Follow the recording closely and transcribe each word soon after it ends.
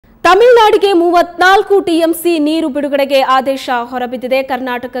ತಮಿಳುನಾಡಿಗೆ 34 ಟಿಎಂಸಿ ನೀರು ಬಿಡುಗಡೆಗೆ ಆದೇಶ ಹೊರಬಿದ್ದಿದೆ.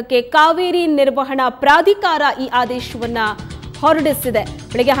 ಕರ್ನಾಟಕಕ್ಕೆ ಕಾವೇರಿ ನಿರ್ವಹಣಾ ಪ್ರಾಧಿಕಾರ ಈ ಆದೇಶವನ್ನು ಹೊರಡಿಸಿದೆ.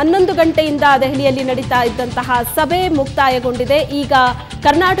 ಬೆಳಗ್ಗೆ 11 ಗಂಟೆಯಿಂದ ದೆಹಲಿಯಲ್ಲಿ ನಡೀತಾ ಇದ್ದಂತಹ ಸಭೆ ಮುಕ್ತಾಯಗೊಂಡಿದೆ. ಈಗ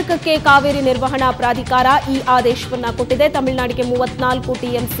ಕರ್ನಾಟಕಕ್ಕೆ ಕಾವೇರಿ ನಿರ್ವಹಣಾ ಪ್ರಾಧಿಕಾರ ಈ ಆದೇಶವನ್ನು ಕೊಟ್ಟಿದೆ. ತಮಿಳುನಾಡಿಗೆ 34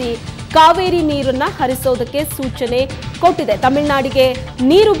 ಟಿಎಂಸಿ ಕಾವೇರಿ ನೀರನ್ನು ಹರಿಸೋದಕ್ಕೆ ಸೂಚನೆ ಕೊಟ್ಟಿದೆ. ತಮಿಳುನಾಡಿಗೆ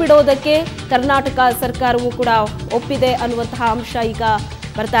ನೀರು ಬಿಡೋದಕ್ಕೆ ಕರ್ನಾಟಕ ಸರ್ಕಾರವೂ ಕೂಡ ಒಪ್ಪಿದೆ ಅನ್ನುವಂತಹ ಅಂಶ ಈಗ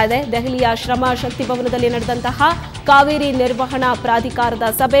ಬರ್ತಾ ಇದೆ. ದೆಹಲಿಯ ಶ್ರಮ ಶಕ್ತಿ ಭವನದಲ್ಲಿ ನಡೆದಂತಹ ಕಾವೇರಿ ನಿರ್ವಹಣಾ ಪ್ರಾಧಿಕಾರದ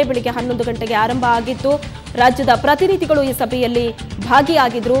ಸಭೆ ಬೆಳಿಗ್ಗೆ 11 ಗಂಟೆಗೆ ಆರಂಭ ಆಗಿತ್ತು. ರಾಜ್ಯದ ಪ್ರತಿನಿಧಿಗಳು ಈ ಸಭೆಯಲ್ಲಿ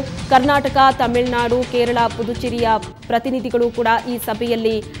ಭಾಗಿಯಾಗಿದ್ರು. ಕರ್ನಾಟಕ, ತಮಿಳುನಾಡು, ಕೇರಳ, ಪುದುಚೇರಿಯ ಪ್ರತಿನಿಧಿಗಳು ಕೂಡ ಈ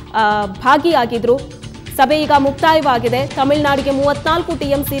ಸಭೆಯಲ್ಲಿ ಭಾಗಿಯಾಗಿದ್ರು. ಸಭೆ ಈಗ ಮುಕ್ತಾಯವಾಗಿದೆ. ತಮಿಳುನಾಡಿಗೆ 34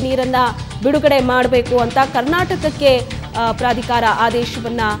 ಟಿಎಂಸಿ ನೀರನ್ನ ಬಿಡುಗಡೆ ಮಾಡಬೇಕು ಅಂತ ಕರ್ನಾಟಕಕ್ಕೆ ಪ್ರಾಧಿಕಾರ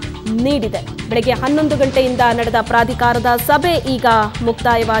ಆದೇಶವನ್ನ ನೀಡಿದೆ. ಬೆಳಗ್ಗೆ 11 ಗಂಟೆಯಿಂದ ನಡೆದ ಪ್ರಾಧಿಕಾರದ ಸಭೆ ಈಗ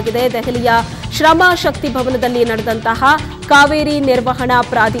ಮುಕ್ತಾಯವಾಗಿದೆ. ದೆಹಲಿಯ ಶ್ರಮ ಶಕ್ತಿ ಭವನದಲ್ಲಿ ನಡೆದಂತಹ ಕಾವೇರಿ ನಿರ್ವಹಣಾ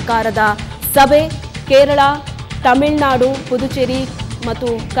ಪ್ರಾಧಿಕಾರದ ಸಭೆ ಕೇರಳ, ತಮಿಳುನಾಡು, ಪುದುಚೇರಿ ಮತ್ತು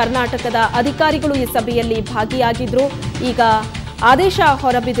ಕರ್ನಾಟಕದ ಅಧಿಕಾರಿಗಳು ಈ ಸಭೆಯಲ್ಲಿ ಭಾಗಿಯಾಗಿದ್ರು. ಈಗ ಆದೇಶ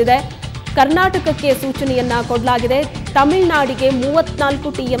ಹೊರಬಿದ್ದಿದೆ. ಕರ್ನಾಟಕಕ್ಕೆ ಸೂಚನೆಯನ್ನ ಕೊಡಲಾಗಿದೆ. ತಮಿಳುನಾಡಿಗೆ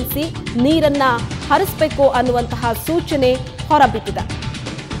 34 ಟಿಎಂಸಿ ನೀರನ್ನ ಹರಿಸಬೇಕು ಅನ್ನುವಂತಹ ಸೂಚನೆ ಹೊರಬಿದ್ದಿದೆ.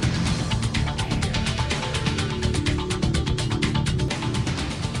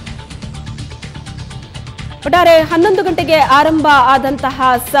 ಒಟ್ಟಾರೆ 11 ಗಂಟೆಗೆ ಆರಂಭ ಆದಂತಹ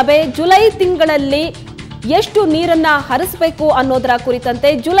ಸಭೆ ಜುಲೈ ತಿಂಗಳಲ್ಲಿ ಎಷ್ಟು ನೀರನ್ನ ಹರಿಸಬೇಕು ಅನ್ನೋದರ ಕುರಿತಂತೆ,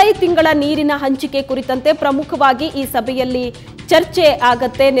 ಜುಲೈ ತಿಂಗಳ ನೀರಿನ ಹಂಚಿಕೆ ಕುರಿತಂತೆ ಪ್ರಮುಖವಾಗಿ ಈ ಸಭೆಯಲ್ಲಿ ಚರ್ಚೆ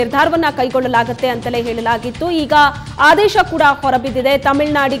ಆಗತ್ತೆ, ನಿರ್ಧಾರವನ್ನ ಕೈಗೊಳ್ಳಲಾಗತ್ತೆ ಅಂತಲೇ ಹೇಳಲಾಗಿತ್ತು. ಈಗ ಆದೇಶ ಕೂಡ ಹೊರಬಿದ್ದಿದೆ.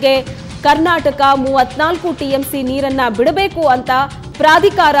 ತಮಿಳುನಾಡಿಗೆ ಕರ್ನಾಟಕ 34 ಟಿಎಂಸಿ ನೀರನ್ನ ಬಿಡಬೇಕು ಅಂತ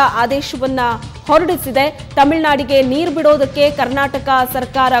ಪ್ರಾಧಿಕಾರ ಆದೇಶವನ್ನ ಹೊರಡಿಸಿದೆ. ತಮಿಳುನಾಡಿಗೆ ನೀರು ಬಿಡೋದಕ್ಕೆ ಕರ್ನಾಟಕ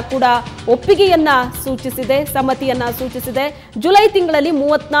ಸರ್ಕಾರ ಕೂಡ ಒಪ್ಪಿಗೆಯನ್ನ ಸೂಚಿಸಿದೆ, ಸಮ್ಮತಿಯನ್ನ ಸೂಚಿಸಿದೆ. ಜುಲೈ ತಿಂಗಳಲ್ಲಿ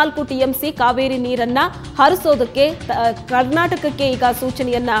 34 ಟಿಎಂಸಿ ಕಾವೇರಿ ನೀರನ್ನ ಹರಿಸೋದಕ್ಕೆ ಕರ್ನಾಟಕಕ್ಕೆ ಈಗ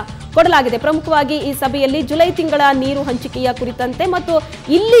ಸೂಚನೆಯನ್ನ ಕೊಡಲಾಗಿದೆ. ಪ್ರಮುಖವಾಗಿ ಈ ಸಭೆಯಲ್ಲಿ ಜುಲೈ ತಿಂಗಳ ನೀರು ಹಂಚಿಕೆಯ ಕುರಿತಂತೆ ಮತ್ತು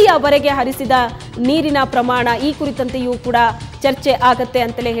ಇಲ್ಲಿಯವರೆಗೆ ಹರಿಸಿದ ನೀರಿನ ಪ್ರಮಾಣ ಈ ಕುರಿತಂತೆಯೂ ಕೂಡ ಚರ್ಚೆ ಆಗತ್ತೆ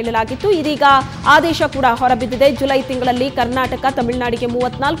ಅಂತಲೇ ಹೇಳಲಾಗಿತ್ತು. ಇದೀಗ ಆದೇಶ ಕೂಡ ಹೊರಬಿದ್ದಿದೆ. ಜುಲೈ ತಿಂಗಳಲ್ಲಿ ಕರ್ನಾಟಕ ತಮಿಳುನಾಡಿಗೆ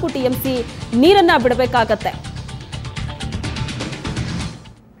 34 ಟಿಎಂಸಿ ನೀರನ್ನ ಬಿಡಬೇಕಾಗತ್ತೆ.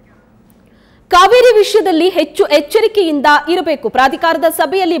 ಕಾವೇರಿ ವಿಷಯದಲ್ಲಿ ಹೆಚ್ಚು ಎಚ್ಚರಿಕೆಯಿಂದ ಇರಬೇಕು. ಪ್ರಾಧಿಕಾರದ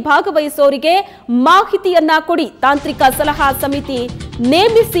ಸಭೆಯಲ್ಲಿ ಭಾಗವಹಿಸೋರಿಗೆ ಮಾಹಿತಿಯನ್ನ ಕೊಡಿ. ತಾಂತ್ರಿಕ ಸಲಹಾ ಸಮಿತಿ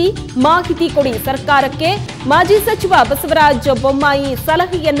ನೇಮಿಸಿ ಮಾಹಿತಿ ಕೊಡಿ. ಸರ್ಕಾರಕ್ಕೆ ಮಾಜಿ ಸಚಿವ ಬಸವರಾಜ ಬೊಮ್ಮಾಯಿ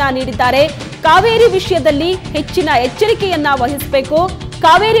ಸಲಹೆಯನ್ನ ನೀಡಿದ್ದಾರೆ. ಕಾವೇರಿ ವಿಷಯದಲ್ಲಿ ಹೆಚ್ಚಿನ ಎಚ್ಚರಿಕೆಯನ್ನ ವಹಿಸಬೇಕು.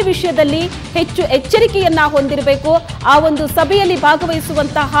 ಕಾವೇರಿ ವಿಷಯದಲ್ಲಿ ಹೆಚ್ಚು ಎಚ್ಚರಿಕೆಯನ್ನ ಹೊಂದಿರಬೇಕು. ಆ ಒಂದು ಸಭೆಯಲ್ಲಿ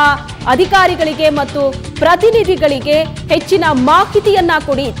ಭಾಗವಹಿಸುವಂತಹ ಅಧಿಕಾರಿಗಳಿಗೆ ಮತ್ತು ಪ್ರತಿನಿಧಿಗಳಿಗೆ ಹೆಚ್ಚಿನ ಮಾಹಿತಿಯನ್ನ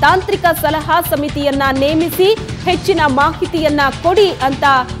ಕೊಡಿ. ತಾಂತ್ರಿಕ ಸಲಹಾ ಸಮಿತಿಯನ್ನ ನೇಮಿಸಿ ಹೆಚ್ಚಿನ ಮಾಹಿತಿಯನ್ನ ಕೊಡಿ ಅಂತ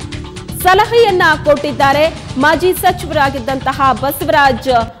ಸಲಹೆಯನ್ನ ಕೊಟ್ಟಿದ್ದಾರೆ. ಮಾಜಿ ಸಚಿವರಾಗಿದ್ದಂತಹ ಬಸವರಾಜ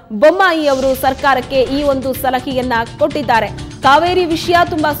ಬೊಮ್ಮಾಯಿ ಅವರು ಸರ್ಕಾರಕ್ಕೆ ಈ ಒಂದು ಸಲಹೆಯನ್ನ ಕೊಟ್ಟಿದ್ದಾರೆ. ಕಾವೇರಿ ವಿಷಯ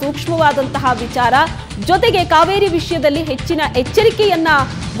ತುಂಬಾ ಸೂಕ್ಷ್ಮವಾದಂತಹ ವಿಚಾರ. ಜೊತೆಗೆ ಕಾವೇರಿ ವಿಷಯದಲ್ಲಿ ಹೆಚ್ಚಿನ ಎಚ್ಚರಿಕೆಯನ್ನ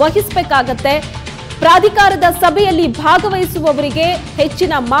ವಹಿಸಬೇಕಾಗತ್ತೆ. ಪ್ರಾಧಿಕಾರದ ಸಭೆಯಲ್ಲಿ ಭಾಗವಹಿಸುವವರಿಗೆ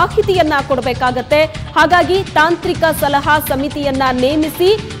ಹೆಚ್ಚಿನ ಮಾಹಿತಿಯನ್ನ ಕೊಡಬೇಕಾಗತ್ತೆ. ಹಾಗಾಗಿ ತಾಂತ್ರಿಕ ಸಲಹಾ ಸಮಿತಿಯನ್ನ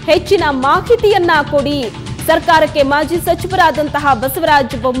ನೇಮಿಸಿ ಹೆಚ್ಚಿನ ಮಾಹಿತಿಯನ್ನ ಕೊಡಿ. ಸರ್ಕಾರಕ್ಕೆ ಮಾಜಿ ಸಚಿವರಾದಂತಹ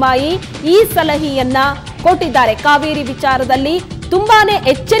ಬಸವರಾಜ ಬೊಮ್ಮಾಯಿ ಈ ಸಲಹೆಯನ್ನ ಕೊಟ್ಟಿದ್ದಾರೆ. ಕಾವೇರಿ ವಿಚಾರದಲ್ಲಿ ತುಂಬಾನೇ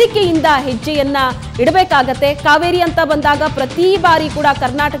ಎಚ್ಚರಿಕೆಯಿಂದ ಹೆಜ್ಜೆಯನ್ನ ಇಡಬೇಕಾಗತ್ತೆ. ಕಾವೇರಿ ಅಂತ ಬಂದಾಗ ಪ್ರತಿ ಬಾರಿ ಕೂಡ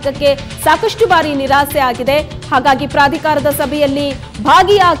ಕರ್ನಾಟಕಕ್ಕೆ ಸಾಕಷ್ಟು ಬಾರಿ ನಿರಾಸೆ ಆಗಿದೆ. ಹಾಗಾಗಿ ಪ್ರಾಧಿಕಾರದ ಸಭೆಯಲ್ಲಿ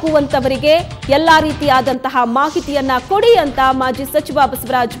ಭಾಗಿಯಾಗುವಂತವರಿಗೆ ಎಲ್ಲಾ ರೀತಿಯಾದಂತಹ ಮಾಹಿತಿಯನ್ನ ಕೊಡಿ ಅಂತ ಮಾಜಿ ಸಚಿವ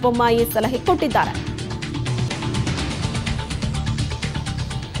ಬಸವರಾಜ ಬೊಮ್ಮಾಯಿ ಸಲಹೆ ಕೊಟ್ಟಿದ್ದಾರೆ.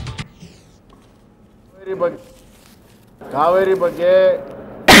 ಕಾವೇರಿ ಬಗ್ಗೆ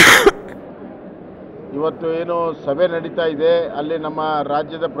ಇವತ್ತು ಏನು ಸಭೆ ನಡೀತಾ ಇದೆ, ಅಲ್ಲಿ ನಮ್ಮ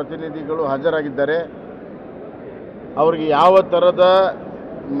ರಾಜ್ಯದ ಪ್ರತಿನಿಧಿಗಳು ಹಾಜರಾಗಿದ್ದಾರೆ. ಅವರಿಗೆ ಯಾವ ಥರದ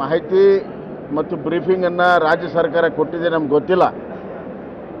ಮಾಹಿತಿ ಮತ್ತು ಬ್ರೀಫಿಂಗನ್ನು ರಾಜ್ಯ ಸರ್ಕಾರ ಕೊಟ್ಟಿದೆ ನಮ್ಗೆ ಗೊತ್ತಿಲ್ಲ.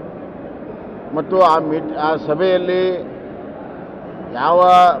 ಮತ್ತು ಆ ಸಭೆಯಲ್ಲಿ ಯಾವ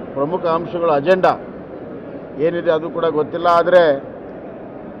ಪ್ರಮುಖ ಅಂಶಗಳು ಅಜೆಂಡಾ ಏನಿದೆ ಅದು ಕೂಡ ಗೊತ್ತಿಲ್ಲ. ಆದರೆ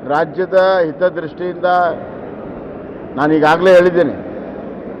ರಾಜ್ಯದ ಹಿತದೃಷ್ಟಿಯಿಂದ ನಾನು ಈಗಾಗಲೇ ಹೇಳಿದ್ದೇನೆ,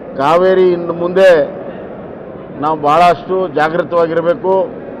 ಕಾವೇರಿ ಇನ್ನು ಮುಂದೆ ನಾವು ಭಾಳಷ್ಟು ಜಾಗೃತವಾಗಿರಬೇಕು.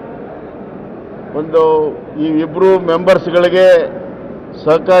 ಒಂದು ಈ ಇಬ್ಬರು ಮೆಂಬರ್ಸ್ಗಳಿಗೆ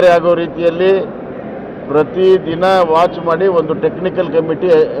ಸಹಕಾರಿ ಆಗೋ ರೀತಿಯಲ್ಲಿ ಪ್ರತಿದಿನ ವಾಚ್ ಮಾಡಿ ಒಂದು ಟೆಕ್ನಿಕಲ್ ಕಮಿಟಿ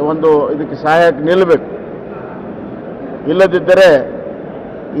ಒಂದು ಇದಕ್ಕೆ ಸಹಾಯಕ್ಕೆ ನಿಲ್ಲಬೇಕು. ಇಲ್ಲದಿದ್ದರೆ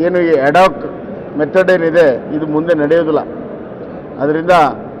ಏನು ಈ ಅಡಾಕ್ ಮೆಥಡ್ ಏನಿದೆ ಇದು ಮುಂದೆ ನಡೆಯೋದಿಲ್ಲ. ಅದರಿಂದ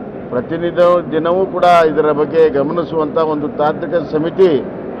ದಿನವೂ ಕೂಡ ಇದರ ಬಗ್ಗೆ ಗಮನಿಸುವಂಥ ಒಂದು ತಾಂತ್ರಿಕ ಸಮಿತಿ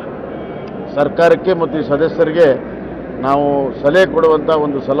ಸರ್ಕಾರಕ್ಕೆ ಮತ್ತು ಈ ಸದಸ್ಯರಿಗೆ ನಾವು ಸಲಹೆ ಕೊಡುವಂಥ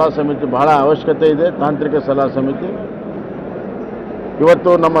ಒಂದು ಸಲಹಾ ಸಮಿತಿ ಬಹಳ ಅವಶ್ಯಕತೆ ಇದೆ. ತಾಂತ್ರಿಕ ಸಲಹಾ ಸಮಿತಿ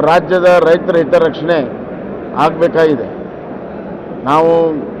ಇವತ್ತು ನಮ್ಮ ರಾಜ್ಯದ ರೈತರ ಹಿತರಕ್ಷಣೆ ಆಗಬೇಕಾಗಿದೆ. ನಾವು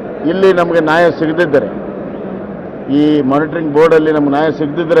ಇಲ್ಲಿ ನಮಗೆ ನ್ಯಾಯ ಸಿಗದಿದ್ದರೆ, ಈ ಮಾನಿಟರಿಂಗ್ ಬೋರ್ಡಲ್ಲಿ ನಮಗೆ ನ್ಯಾಯ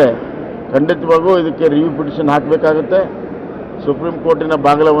ಸಿಗದಿದ್ದರೆ ಖಂಡಿತವಾಗೂ ಇದಕ್ಕೆ ರಿವ್ಯೂ ಪಿಟಿಷನ್ ಹಾಕಬೇಕಾಗುತ್ತೆ. ಸುಪ್ರೀಂ ಕೋರ್ಟಿನ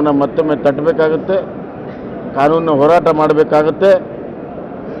ಬಾಗಿಲವನ್ನು ಮತ್ತೊಮ್ಮೆ ತಟ್ಟಬೇಕಾಗುತ್ತೆ. ಕಾನೂನು ಹೋರಾಟ ಮಾಡಬೇಕಾಗುತ್ತೆ.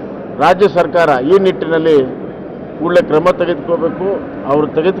 ರಾಜ್ಯ ಸರ್ಕಾರ ಈ ನಿಟ್ಟಿನಲ್ಲಿ ಕೂಡಲೇ ಕ್ರಮ ತೆಗೆದುಕೋಬೇಕು. ಅವರು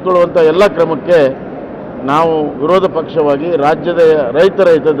ತೆಗೆದುಕೊಳ್ಳುವಂಥ ಎಲ್ಲ ಕ್ರಮಕ್ಕೆ ನಾವು ವಿರೋಧ ಪಕ್ಷವಾಗಿ ರಾಜ್ಯದ ರೈತರ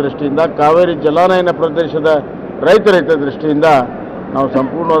ಹಿತದೃಷ್ಟಿಯಿಂದ, ಕಾವೇರಿ ಜಲಾನಯನ ಪ್ರದೇಶದ ರೈತರ ಹಿತದೃಷ್ಟಿಯಿಂದ ನಾವು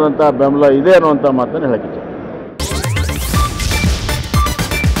ಸಂಪೂರ್ಣವಾದಂಥ ಬೆಂಬಲ ಇದೆ ಅನ್ನುವಂಥ ಮಾತನ್ನು ಹೇಳಕ್ಕೆ